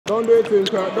Don't do it to him,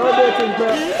 Kurt. Don't do it to him,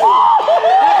 Kurt.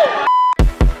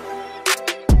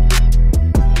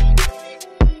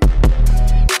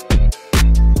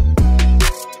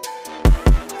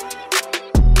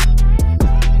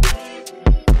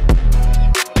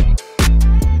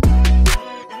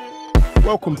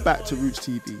 Welcome back to Rootz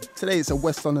TV. Today it's a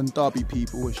West London derby,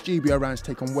 people, as GB Oranje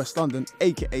take on West London,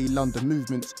 aka London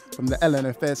Movements, from the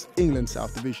LNFS England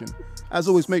South Division. As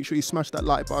always, make sure you smash that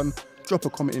like button, drop a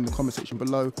comment in the comment section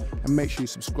below, and make sure you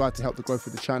subscribe to help the growth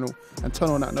of the channel, and turn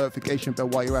on that notification bell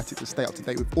while you're at it to stay up to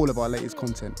date with all of our latest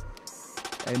content.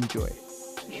 Enjoy.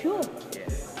 Sure. Yeah,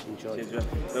 enjoy.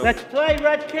 Let's play,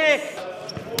 red kick.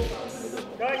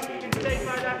 Guys, you can stay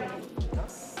by that.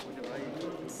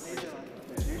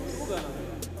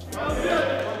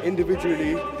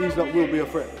 Individually, these lot will be a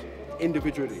threat.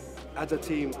 Individually. As a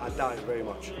team, I doubt it very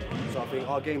much. So I think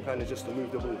our game plan is just to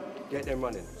move the ball, get them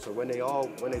running. So when they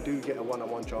do get a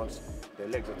one-on-one chance, their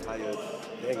legs are tired,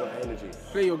 they ain't got energy.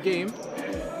 Play your game,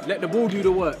 let the ball do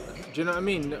the work. Do you know what I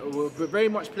mean? We're very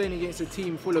much playing against a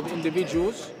team full of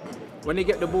individuals. When they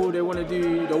get the ball, they want to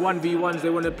do the 1v1s, they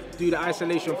want to do the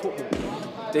isolation football.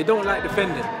 They don't like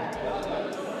defending.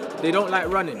 They don't like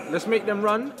running. Let's make them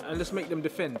run and let's make them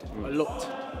defend a lot.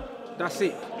 That's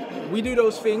it. We do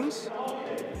those things,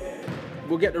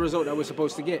 we'll get the result that we're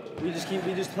supposed to get. We just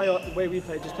play the way we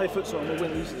play. Just play futsal and we'll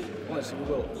win easily. Honestly, we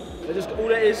will.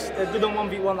 All it is, they're good on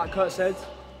 1v1 like Kurt said,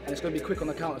 and it's going to be quick on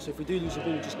the counter. So if we do lose the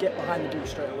ball, just get behind the ball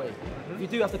straight away. If you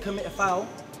do have to commit a foul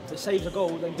that saves a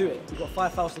goal, then do it. We've got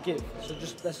 5 fouls to give. So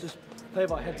let's just play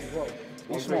with our heads as well.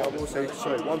 One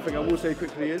thing I will say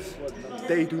quickly is,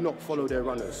 they do not follow their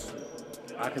runners.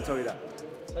 I can tell you that.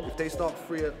 If they start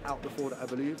 3 out the 4 that I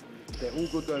believe, they're all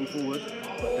good going forward.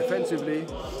 But defensively,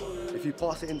 if you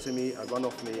pass it into me and run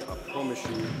off me, I promise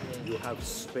you, you'll have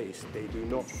space. They do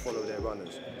not follow their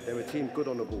runners. They're a team good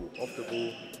on the ball, off the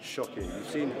ball, shocking. You've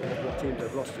seen what teams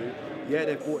they've lost to. Yeah,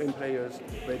 they've brought in players,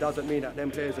 but it doesn't mean that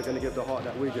them players are going to give the heart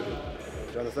that we're giving.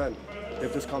 Do you understand?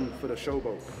 They've just come for the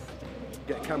showboat.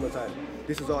 Get camera time.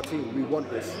 This is our team, we want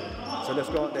this. So let's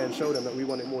go out there and show them that we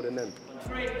want it more than them.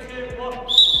 3, 2, 1.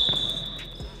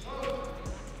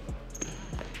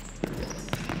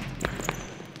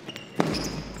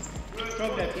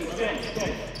 Drop that piece, go.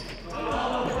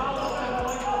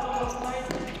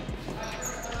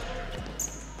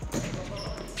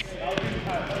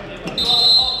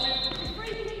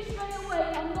 Free kick straight away,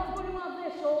 I'm not going to have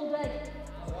this all day.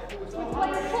 We're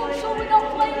playing futsal, we're not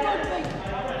playing rugby.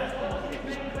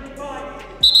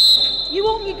 You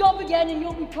won't be gob again and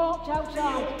you'll be parked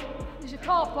outside. There's a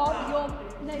car park with your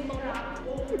name on it.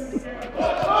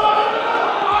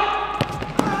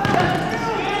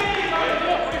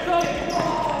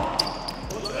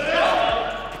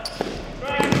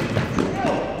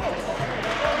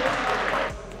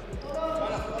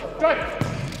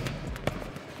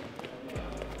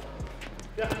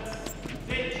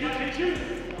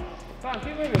 Come on,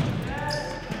 keep moving.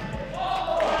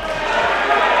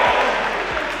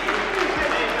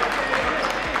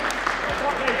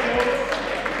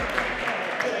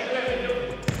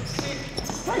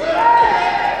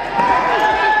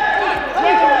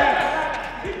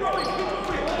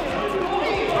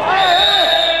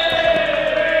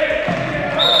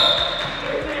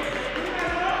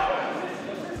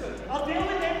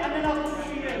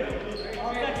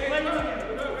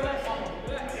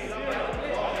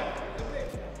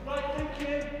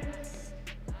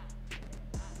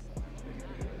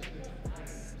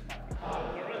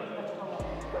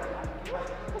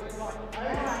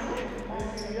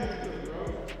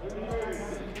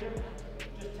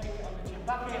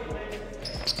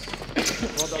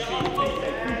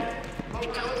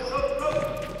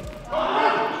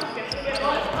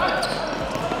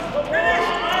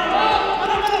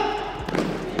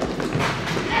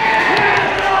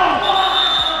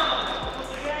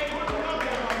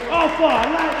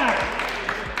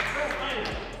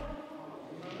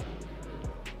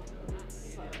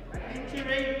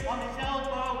 Injury on his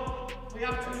elbow, we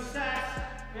have to assess,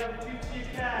 we have a duty of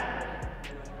care.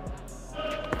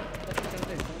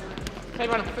 Play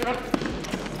run.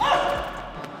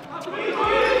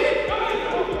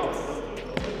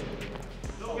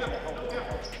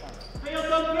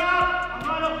 Field on grab, I'm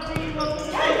right up to you,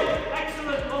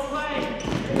 excellent, well played.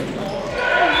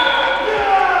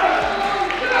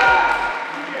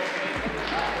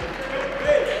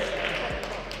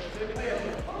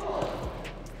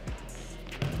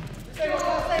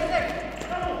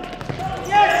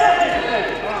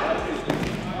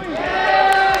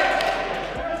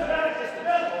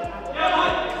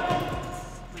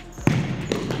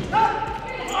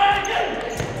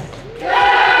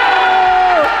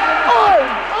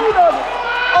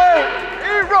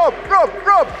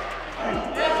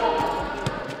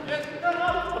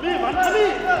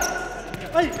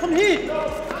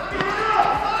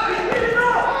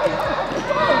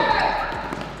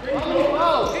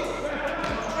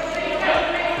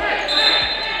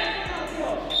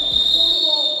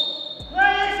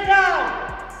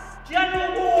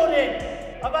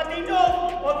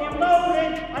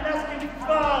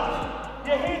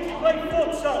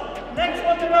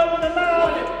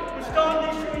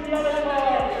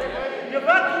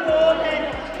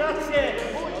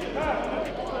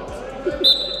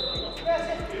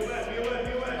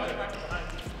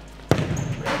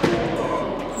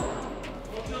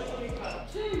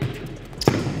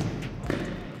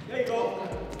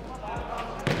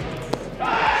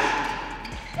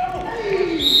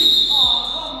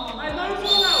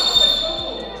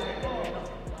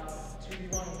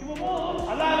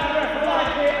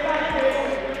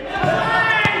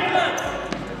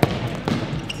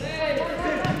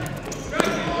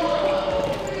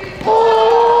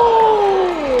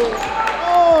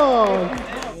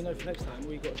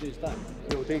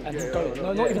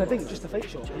 No, not even a dink, just a fake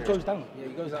shot. He goes down. Yeah,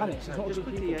 he goes down. Panics. It's not Just a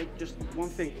good quickly, just one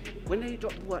thing. When they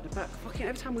drop the ball at the back, fucking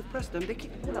every time we've pressed them, they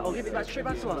keep the ball out or give it back straight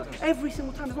back to us. Every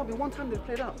single time. There's not been one time they've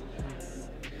played out.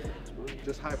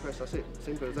 Just high press, that's it.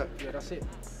 Simple as that. Yeah, that's it.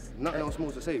 Nothing else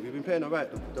more to say. We've been playing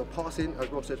alright. The passing, as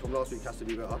Rob said from last week, has to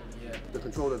be better. Yeah. The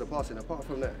control of the passing. Apart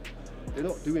from that, they're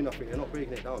not doing nothing. They're not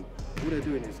breaking it down. All they're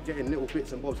doing is getting little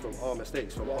bits and bobs from our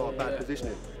mistakes, from our bad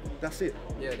positioning. That's it.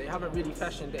 Yeah, they haven't really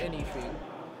fashioned anything.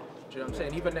 Do you know what I'm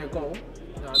saying? Even their goal,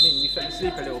 you know what I mean? We fell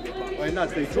asleep a little bit. But Well,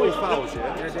 lads, they draw fouls,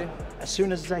 yeah? yeah, they, As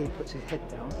soon as Zay puts his head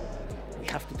down, we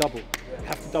have to double. We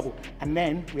have to double. And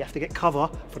then we have to get cover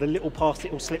for the little pass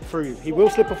that will slip through. He will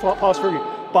slip a pass through.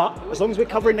 But as long as we're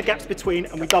covering the gaps between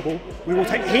and we double, we will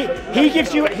take. He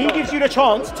gives you the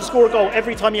chance to score a goal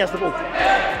every time he has the ball.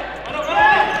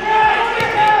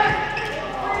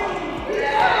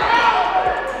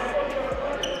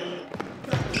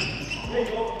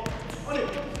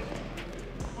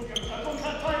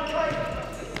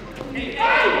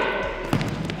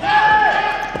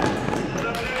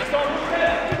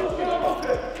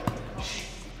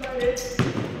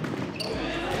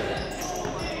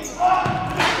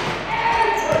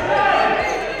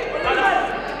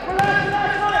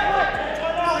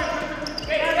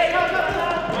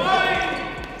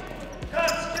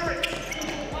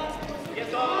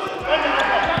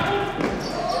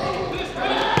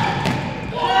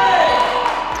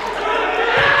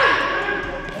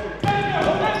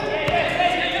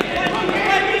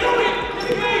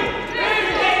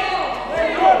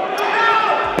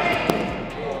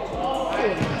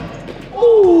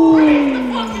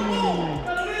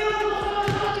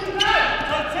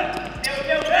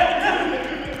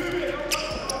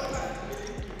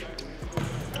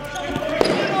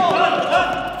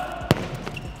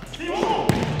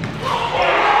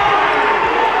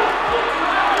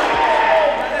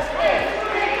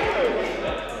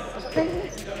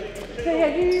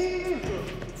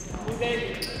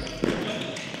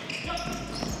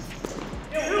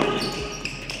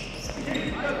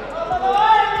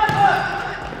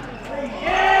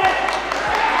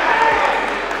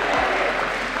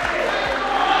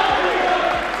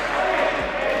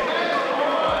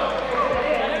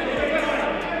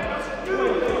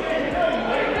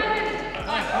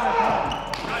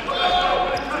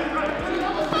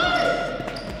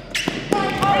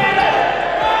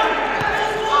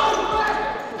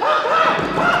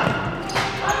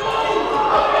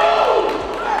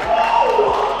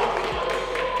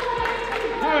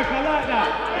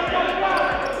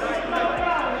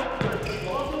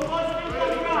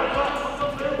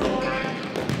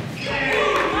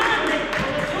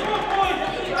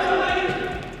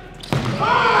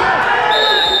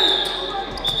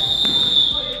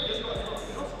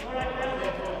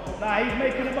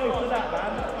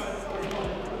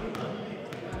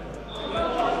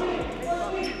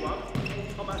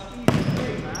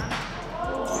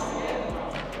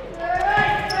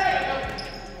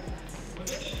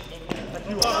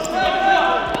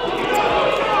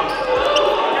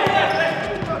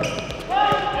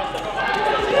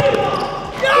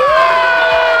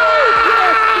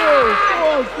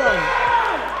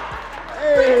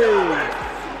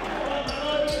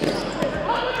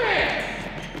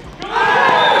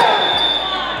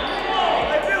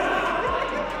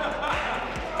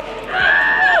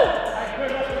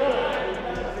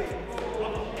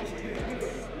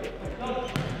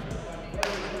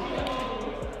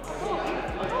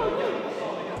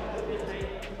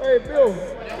 Hey, Bill.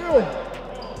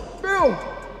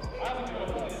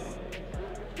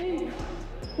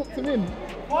 Hooked him in.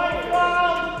 5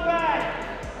 fouls back.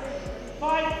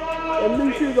 5 fouls. Them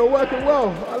new shoes are working well.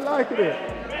 I like it.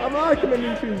 I'm liking the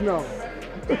new shoes now.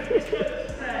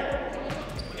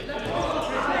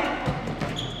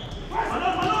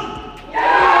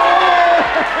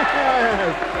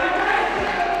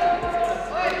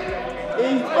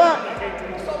 He's back.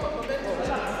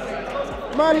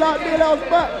 Man like Bilal's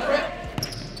back.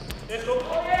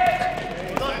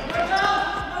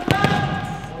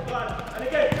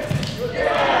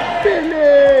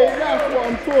 Billy, that's what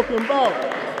I'm talking about.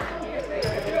 That's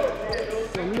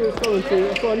what I knew it was going to.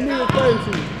 That's what I knew it was going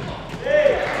to.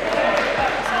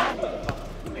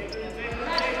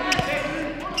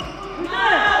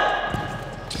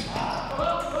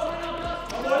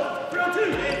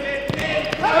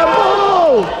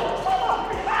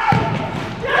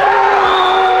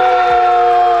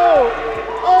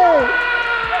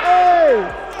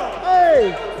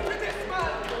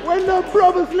 When the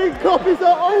brothers link up, it's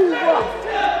over.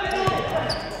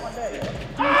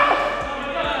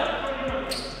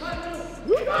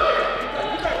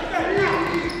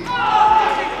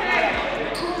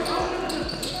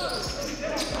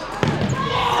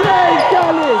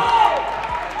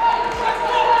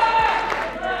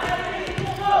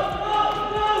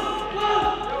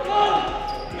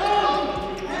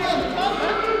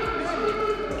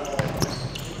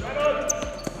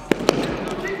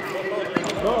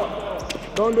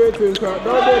 Don't do it to him, Kurt.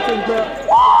 Don't do it to him, Kurt.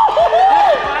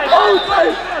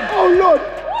 Oh, Lord.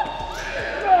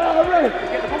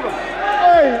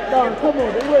 Hey, no, come on.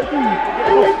 It went through.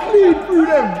 It went clean through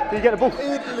them. Did you get the ball?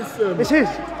 Listen. It's his.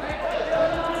 Kurt,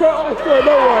 I saw it.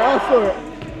 Don't worry. I saw it.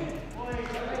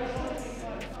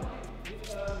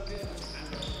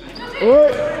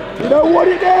 Alright. You don't want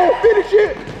it there. Finish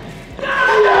it.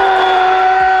 Yeah!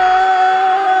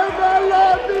 Man,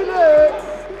 love me there.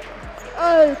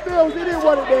 Hey, Bills, they didn't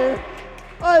want it there.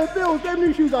 Hey, Bills, them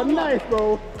new shoes are nice,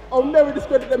 bro. I'll never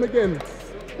discredit them again.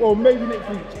 Well, maybe next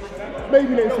week.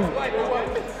 Maybe next week.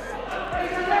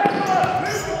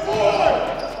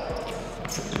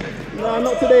 Nah,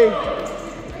 not today.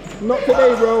 Not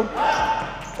today, bro.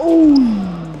 Ooh.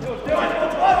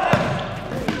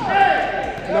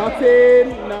 Nothing.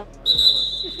 No.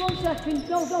 Just 1 second.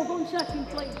 Go 1 second,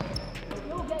 please.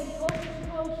 You're getting closer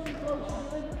and closer.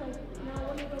 Now,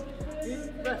 when you go to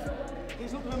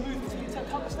He's not going to move until you take a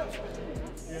couple of steps.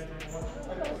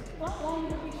 that line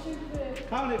will be superb.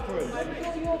 Count it for him.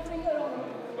 Put your finger on it.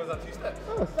 Was that 2 steps?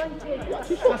 Thank you. You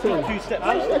actually shot today. 2 steps.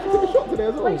 You actually took a shot today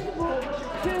as well. Place the ball.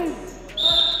 2.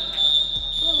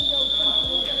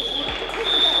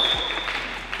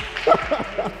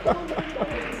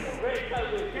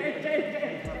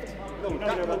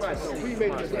 There We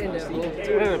made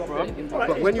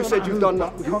but when you said you've done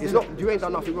nothing, it's not, you ain't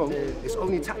done nothing wrong. It's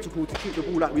only tactical to keep the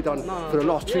ball like we done for the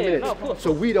last 2 minutes,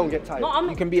 so we don't get tired.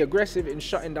 You can be aggressive in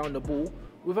shutting down the ball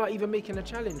without even making a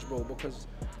challenge, bro, because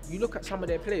you look at some of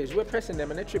their players, we're pressing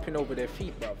them and they're tripping over their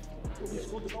feet, bro.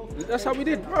 That's how we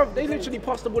did, bro. They literally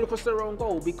passed the ball across their own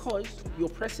goal because you're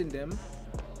pressing them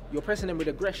with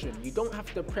aggression. You don't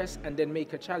have to press and then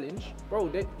make a challenge.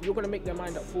 Bro, you're going to make their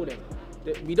mind up for them.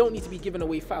 We don't need to be giving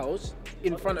away fouls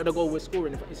in front of the goal we're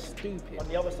scoring. It's stupid. On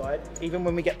the other side, even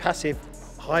when we get passive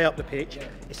high up the pitch,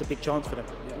 it's a big chance for them.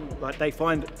 Like they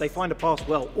find a pass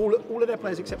well. All of their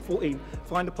players except 14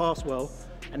 find a pass well,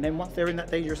 and then once they're in that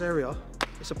dangerous area,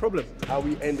 it's a problem. How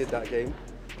we ended that game,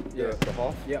 the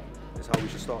half, is how we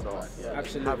should start the half.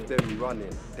 Absolutely. Have them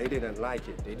running. They didn't like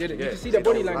it. They didn't. You can see their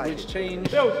body language change.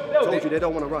 Told you they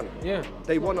don't want to run. Yeah.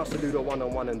 They want us to do the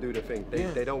one-on-one and do the thing.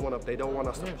 They don't want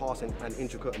us to pass and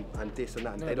intricate and this and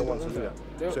that. They don't want us to do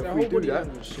that. So if we do that,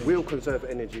 we'll conserve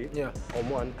energy on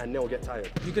one and they'll get tired.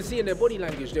 You can see in their body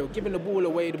language, they're giving the ball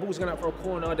away, the ball's going out for a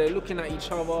corner, they're looking at each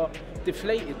other,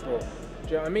 deflated, bro. Do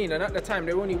you know what I mean? And at the time,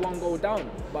 they were only 1 goal down,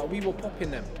 but we were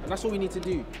popping them. And that's all we need to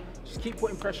do. Just keep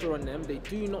putting pressure on them. They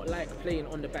do not like playing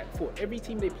on the back foot. Every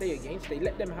team they play against, they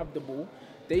let them have the ball.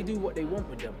 They do what they want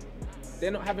with them.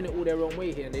 They're not having it all their own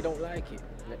way here and they don't like it.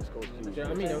 Next goal. Do you know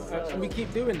what I mean? And we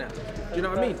keep doing that. Do you know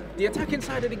what I mean? The attacking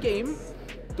side of the game,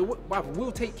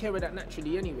 we'll take care of that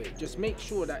naturally anyway. Just make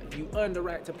sure that you earn the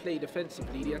right to play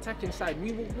defensively. The attacking side,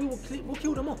 we'll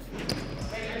kill them off.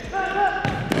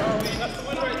 That's the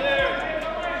winner right there.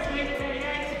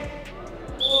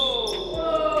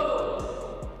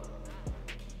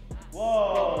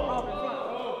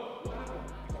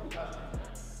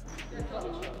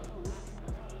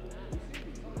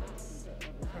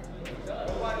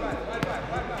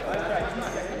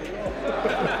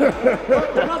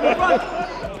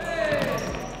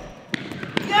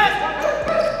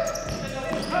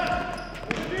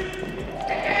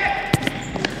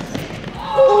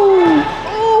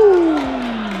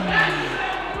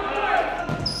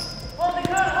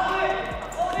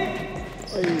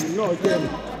 Not again.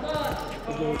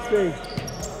 We're going to stay.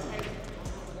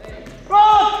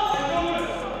 Oh,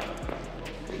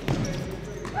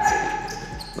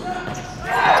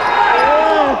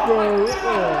 bro.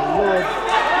 Oh, Lord.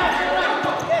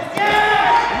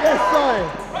 Yes, side.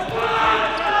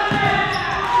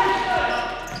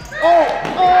 Oh,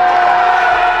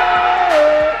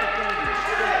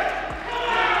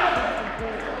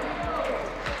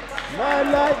 man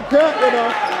like Kurt, you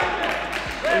know.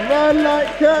 A man like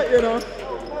Kurt, you know.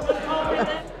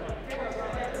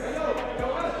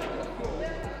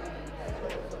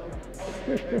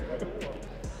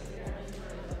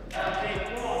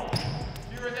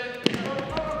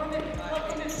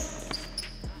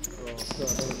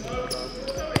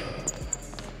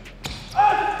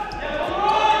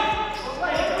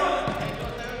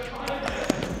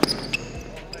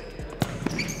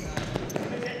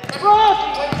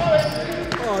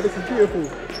 Oh, this is beautiful.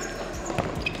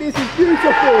 This is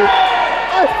beautiful.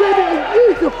 I said it was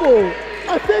beautiful.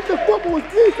 I said the football was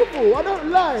beautiful. I don't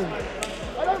lie.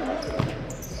 I don't lie.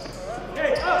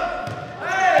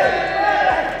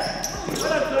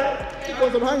 It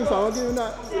was some hang time. I'll give him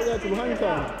that. That's some hang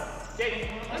time.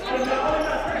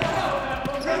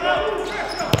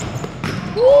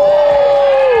 Woo!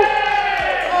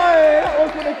 Hey, that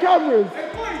was for the cameras.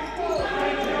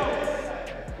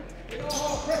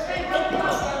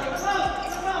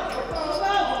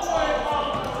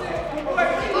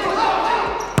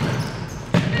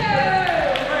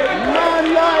 Man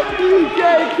like DJ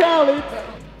Khaled.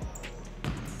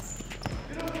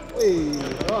 Hey,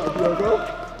 alright, bro.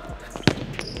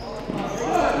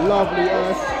 Lovely,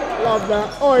 love that.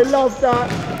 Oh, I love that.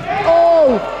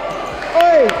 Oh,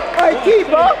 hey,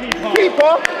 keeper.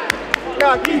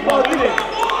 Nah, keeper, did it.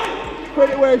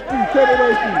 Credit where it's due, credit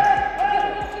where it's due.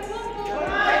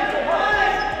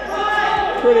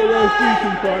 Credit where it's due,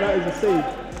 keeper, that is a save.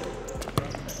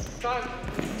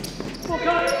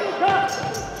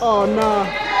 Oh, nah.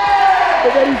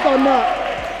 But then he's done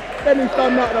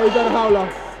that. Though, he's done a howler.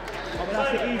 Oh, but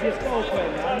that's the easiest goal for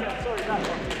him, man.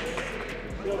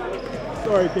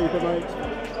 Sorry, keeper, mate.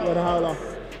 You got a howler.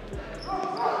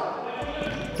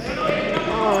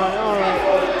 Alright.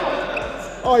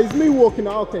 Oh, he's me walking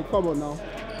now. Okay, come on now.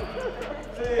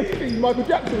 He's Michael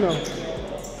Jackson now.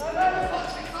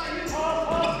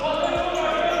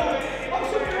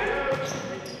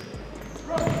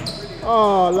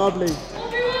 Oh, lovely.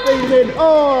 Feed in.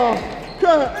 Oh,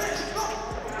 Kurt.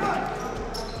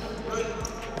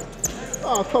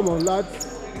 Oh, come on, lads.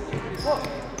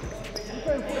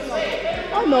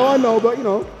 I know, but you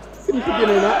know, finish the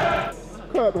beginning of that.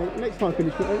 Kurt, mate, next time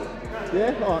finish it, mate.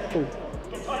 Yeah? Alright, cool.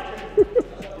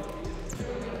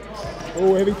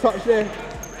 Oh, heavy touch there.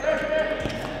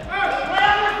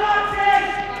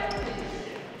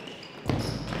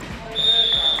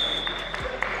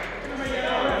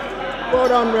 Well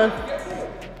done, ref.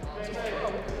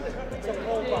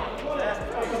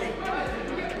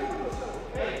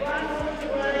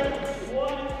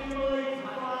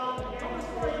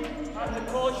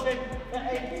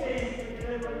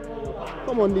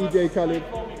 Come on, DJ Khaled.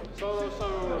 Solo,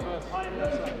 reverse.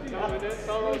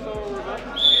 Solo, reverse.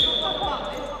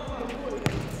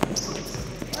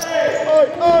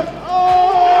 Oh!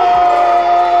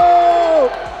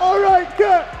 All right,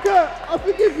 Kurt, I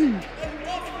forgive you.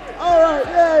 All right,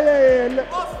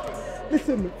 yeah.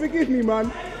 Listen, forgive me,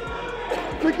 man.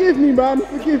 Forgive me.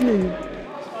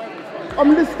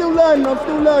 I'm just still learning.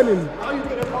 How you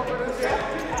get the confidence, yeah?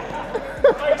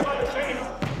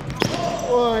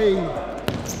 Oi.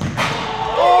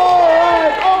 All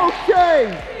right, okay.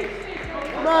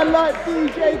 Man like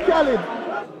DJ Khaled.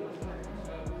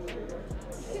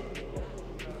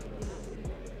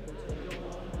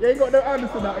 You ain't got no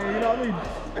Anderson out here, you know what I mean?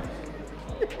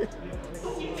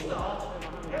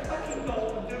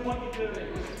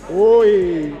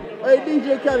 Oi. Hey, DJ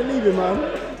Khaled, leave him, man.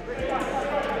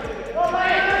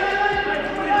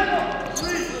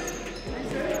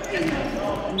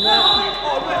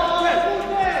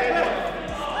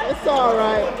 It's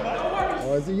alright.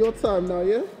 Oh, is it your time now,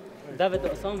 yeah? David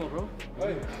Osama, bro.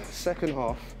 Second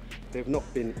half, they've not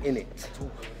been in it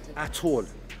at all.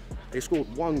 They scored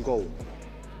one goal.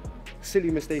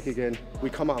 Silly mistake again. We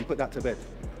come out and put that to bed.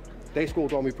 They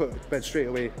scored one, we put it to bed straight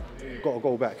away, got a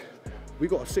goal back. We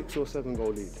got a 6 or 7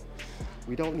 goal lead.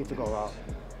 We don't need to go out.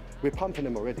 We're pumping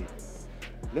them already.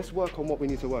 Let's work on what we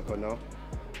need to work on now.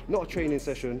 Not a training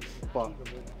session, but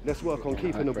let's work on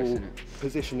keeping the ball,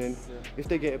 positioning. If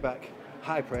they get it back,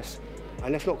 high press,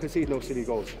 and let's not concede no silly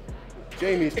goals.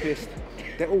 Jamie's pissed,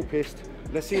 they're all pissed.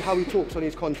 Let's see how he talks on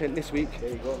his content this week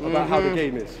about how the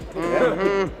game is.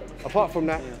 Yeah? Apart from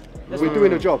that, we're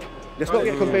doing a job. Let's not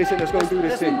get complacent, let's go and do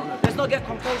this thing. Let's not get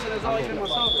complacent as well, even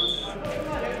myself.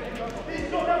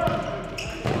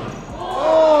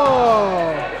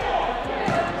 Oh!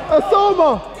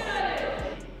 Osama!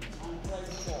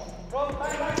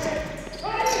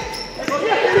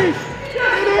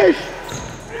 Finish!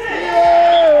 Yeah!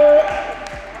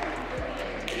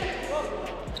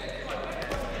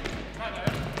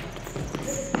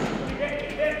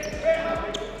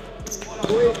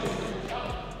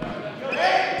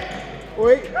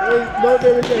 Wait, don't do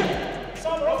it again.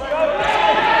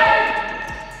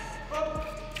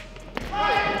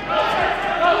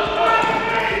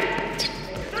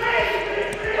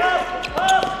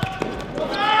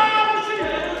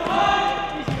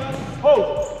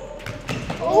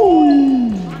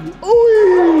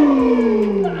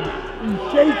 He's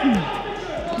shaky.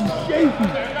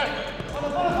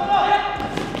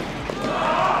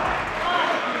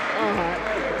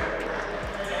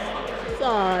 It's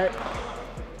alright.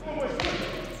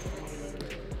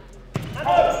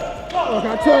 Oh,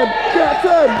 got turn.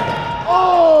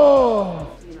 Oh!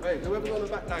 Hey, whoever's on the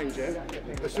back line, yeah,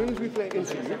 as soon as we play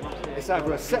into you, it's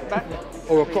either a setback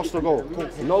or across the goal.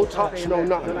 No touch, no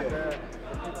nothing.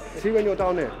 See when you're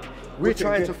down there, We're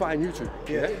trying to find YouTube.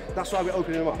 Yeah. That's why we're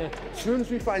opening them up. As soon as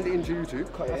we find it into YouTube,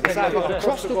 it's either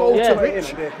across the goal to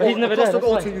Rich, or across the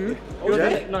goal to you.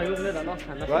 No, he wasn't there that last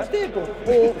time. Right?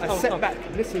 Or a setback.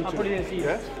 Listen to I probably it. didn't see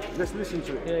Yeah? it. Let's listen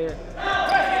to it.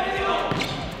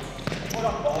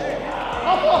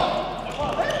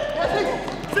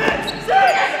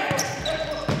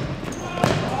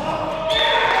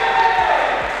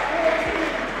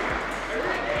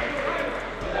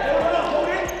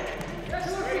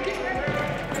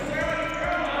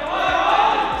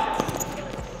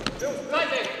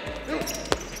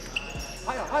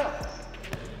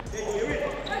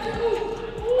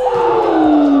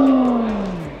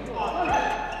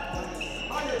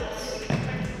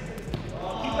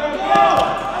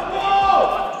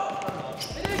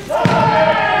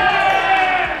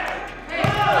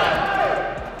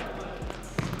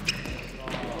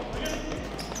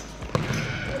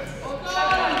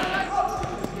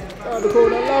 The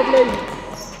corner, lovely.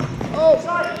 Oh!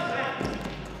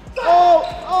 Oh!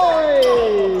 Oh!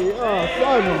 Oh,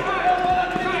 Simon.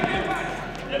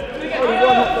 Only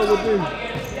one hot dog would do.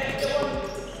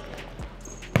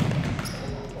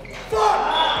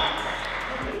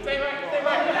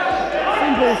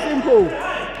 Simple.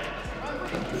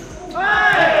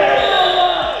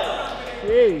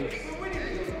 Jeez.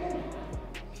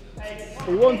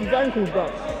 He wants his ankles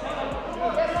back.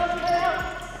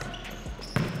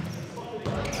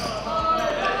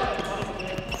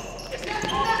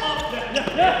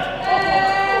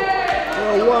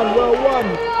 Well won.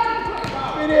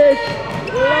 Finish.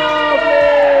 Lovely.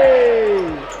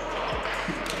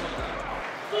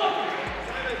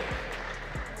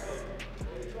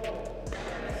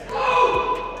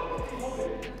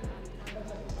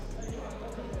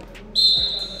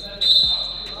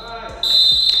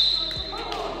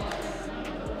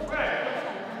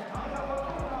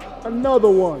 Another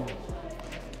one.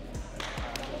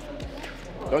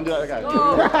 Don't do that again.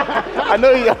 I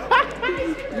know you.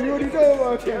 You already know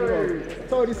about it, bro.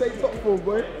 Told you say top form,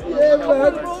 boy. Yeah,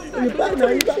 man. You're back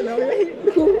now, yeah?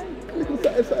 Little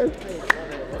something.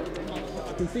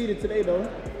 Conceded today, though.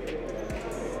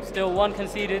 Still one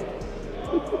conceded.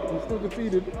 You still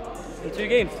conceded. In 2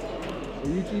 games. Are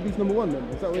you GB's number 1 then?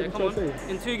 Is that what you're trying to say?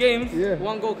 In 2 games, Yeah.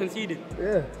 1 goal conceded.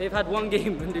 Yeah. They've had 1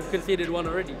 game and they've conceded 1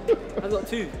 already. I've got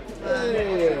 2.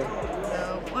 Yeah.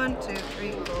 1, 2,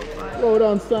 3, 4, 5. Well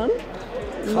done, son.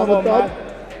 Come on, man.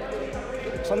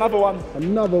 It's another one.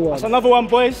 Another one. That's another one,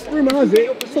 boys. Rumour has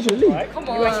it, top of the league. Come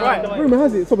on. That's right. Rumour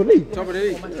has it, top of the league. Top of the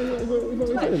league.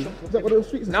 Is that what the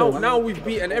streets are saying? Now we've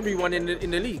beaten everyone in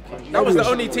the league. That was the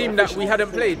only team that we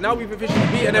hadn't played. Now we've officially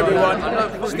beaten everyone.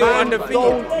 Still undefeated.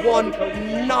 Don't want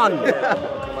none.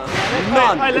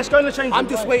 None. Hey, let's go in the change room. I'm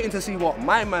just waiting to see what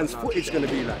my man's footage is going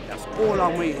to be like. That's all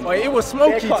I'm waiting for. It was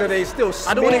smoky today, still.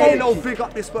 I don't want to hear no big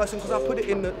up this person because I put it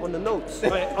in on the notes.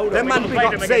 Them man big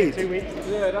up Zaid.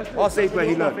 Ask Zaid where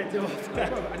he learned.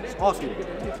 Ask him.